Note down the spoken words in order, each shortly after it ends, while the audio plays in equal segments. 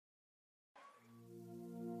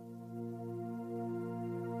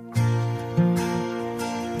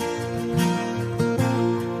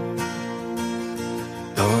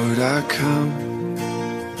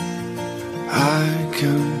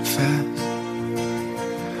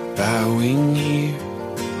Bowing here,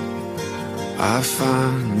 I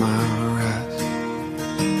find my rest.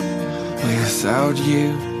 Without you,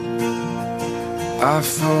 I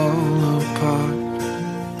fall apart.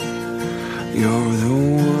 You're the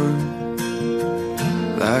one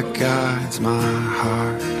that guides my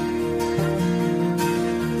heart.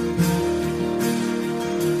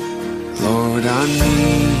 Lord, I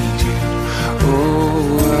need you.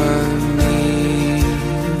 Oh, I need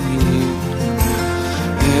you.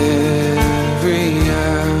 Every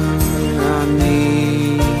hour I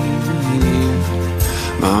need you.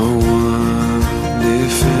 My one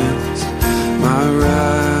defense, my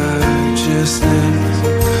righteousness.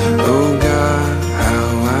 Oh God, how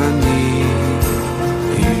I need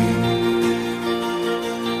you.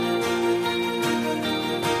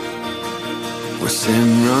 Where sin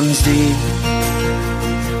runs deep,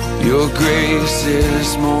 your grace is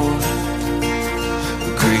more.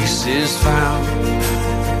 Grace is found,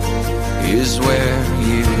 is where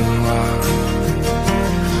you are.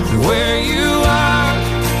 Where you are,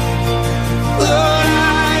 Lord, I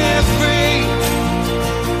am free.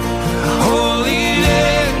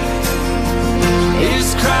 Holiness is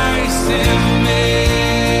Christ in me.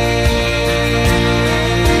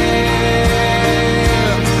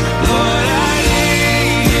 Lord, I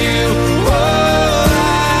need you. Oh, I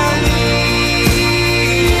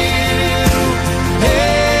need you.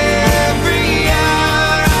 Every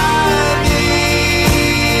hour I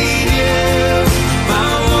need you.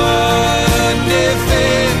 My one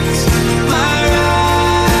defense, my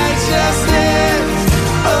righteousness.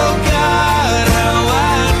 Oh God, how I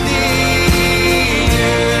need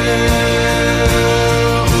you.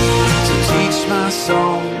 To teach my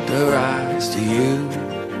soul to rise to you.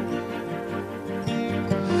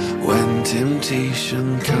 When temptation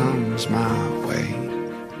comes my way,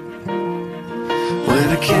 when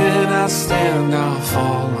I cannot stand, I'll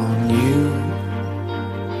fall on you.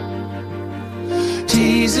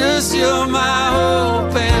 Jesus, you're my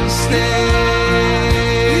hope and stay.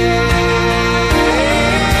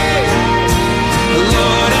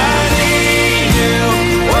 Lord, I need you.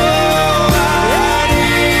 Oh, I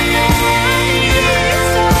need you.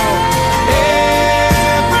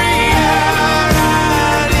 Every hour I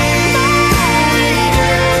need you.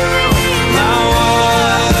 My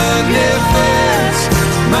one defense,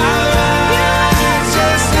 my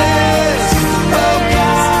righteousness. Oh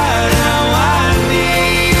God, how I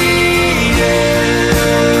need you.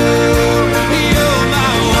 You're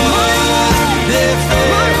my one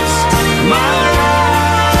defense, my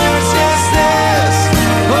righteousness.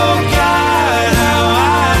 Oh God, how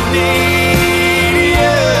I need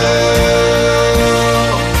you.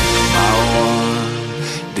 My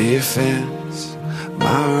one defense,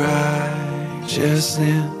 my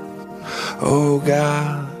righteousness. Oh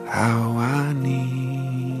God, how I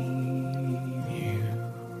need